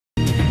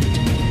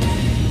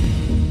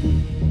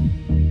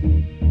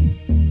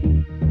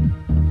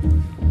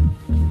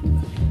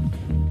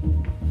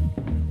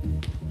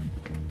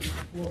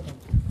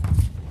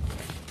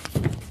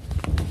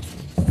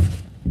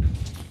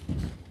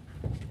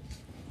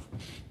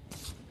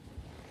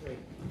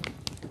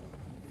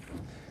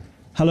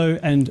Hello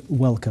and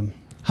welcome.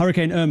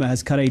 Hurricane Irma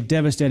has cut a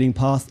devastating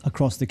path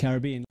across the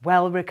Caribbean.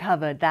 Well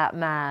recovered, that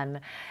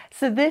man.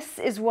 So this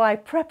is why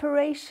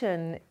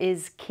preparation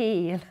is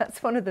key, and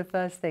that's one of the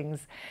first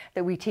things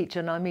that we teach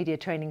on our media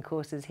training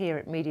courses here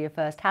at Media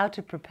First, how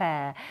to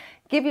prepare.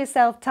 Give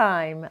yourself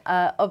time.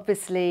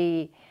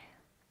 Obviously,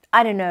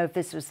 I don't know if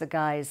this was the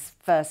guy's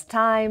first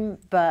time,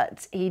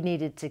 but he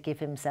needed to give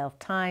himself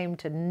time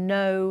to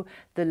know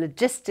the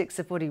logistics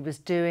of what he was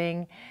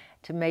doing,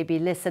 to maybe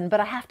listen. But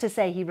I have to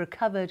say he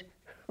recovered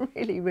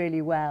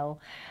really well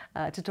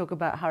to talk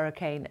about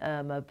Hurricane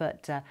Irma.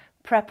 But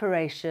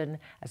preparation,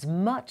 as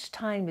much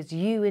time as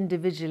you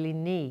individually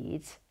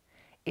need,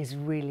 is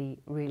really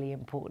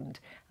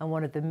important, and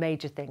one of the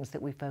major things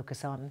that we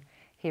focus on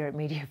here at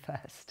Media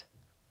First.